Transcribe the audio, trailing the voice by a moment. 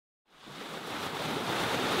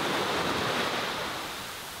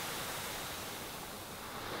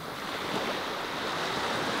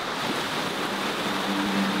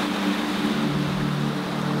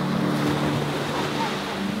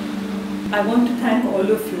I want to thank all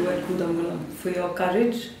of you at Koodankulam for your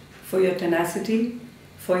courage, for your tenacity,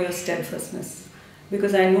 for your steadfastness.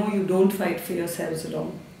 Because I know you don't fight for yourselves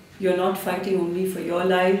alone. You're not fighting only for your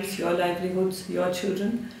lives, your livelihoods, your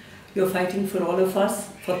children. You're fighting for all of us,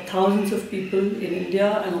 for thousands of people in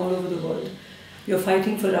India and all over the world. You're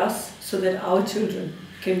fighting for us so that our children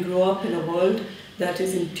can grow up in a world that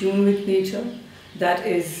is in tune with nature, that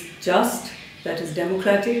is just, that is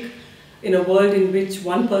democratic, in a world in which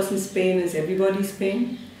one person's pain is everybody's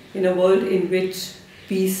pain, in a world in which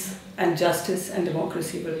peace and justice and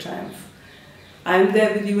democracy will triumph. I am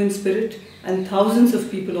there with you in spirit, and thousands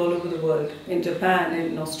of people all over the world, in Japan,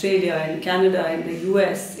 in Australia, in Canada, in the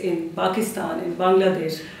US, in Pakistan, in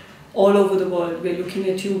Bangladesh, all over the world. We're looking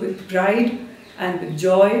at you with pride and with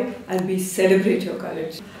joy, and we celebrate your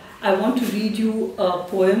courage. I want to read you a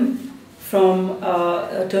poem from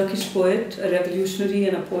a Turkish poet, a revolutionary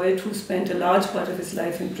and a poet who spent a large part of his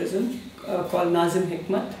life in prison, called Nazım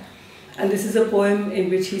Hikmet. And this is a poem in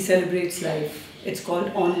which he celebrates life. It's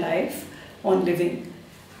called On Life, On Living.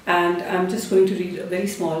 And I'm just going to read a very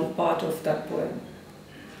small part of that poem.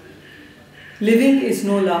 Living is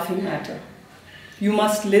no laughing matter. You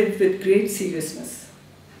must live with great seriousness,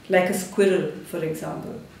 like a squirrel, for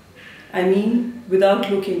example. I mean, without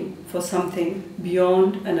looking for something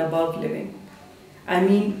beyond and above living. I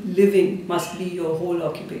mean, living must be your whole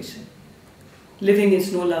occupation. Living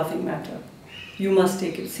is no laughing matter. You must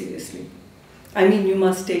take it seriously. I mean, you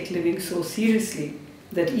must take living so seriously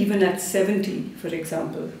that even at 70, for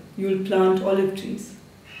example, you'll plant olive trees.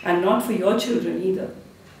 And not for your children either,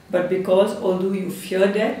 but because although you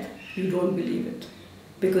fear death, you don't believe it.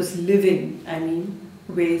 Because living, I mean,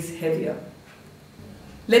 weighs heavier.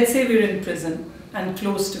 Let's say we're in prison and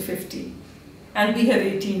close to 50, and we have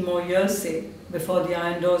 18 more years, say, before the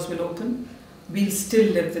iron doors will open. We'll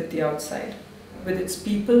still live with the outside, with its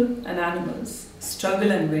people and animals,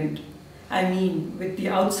 struggle and wind. I mean, with the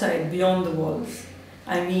outside beyond the walls.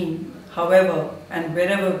 I mean, however and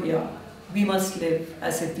wherever we are, we must live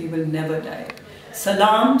as if we will never die.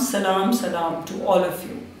 Salam, salam, salam to all of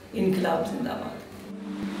you. Inqilab Zindabad.